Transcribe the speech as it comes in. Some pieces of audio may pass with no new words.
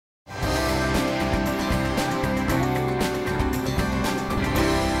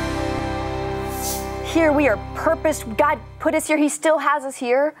here. We are purposed. God put us here. He still has us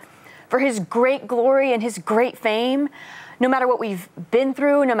here for His great glory and His great fame. No matter what we've been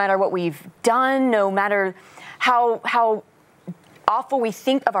through, no matter what we've done, no matter how awful we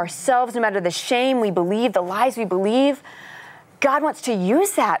think of ourselves, no matter the shame we believe, the lies we believe, God wants to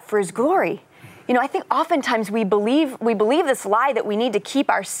use that for His glory. You know, I think oftentimes we believe this lie that we need to keep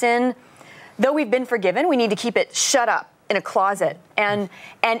our sin, though we've been forgiven, we need to keep it shut up in a closet. And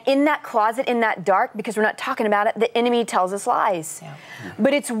in that closet, in that dark, because we're not talking about it, the enemy tells us lies. Yeah.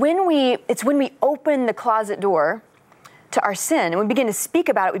 But it's when we open the closet door to our sin and we begin to speak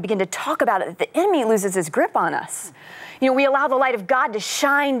about it, we begin to talk about it, that the enemy loses his grip on us. You know, we allow the light of God to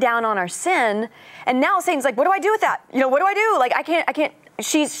shine down on our sin, and now Satan's like, what do I do with that? You know, what do I do? Like, I can't.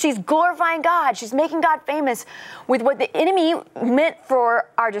 She's glorifying God. She's making God famous with what the enemy meant for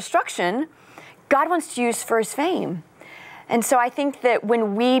our destruction. God wants to use for His fame. And so I think that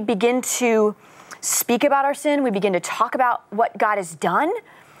when we begin to speak about our sin, we begin to talk about what God has done,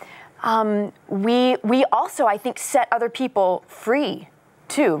 we also, I think, set other people free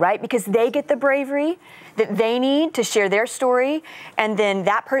too, right? Because they get the bravery that they need to share their story, and then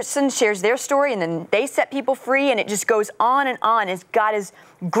that person shares their story, and then they set people free, and it just goes on as God is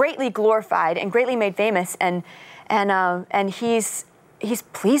greatly glorified and greatly made famous, and He's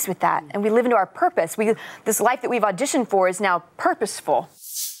pleased with that, and we live into our purpose. This life that we've auditioned for is now purposeful.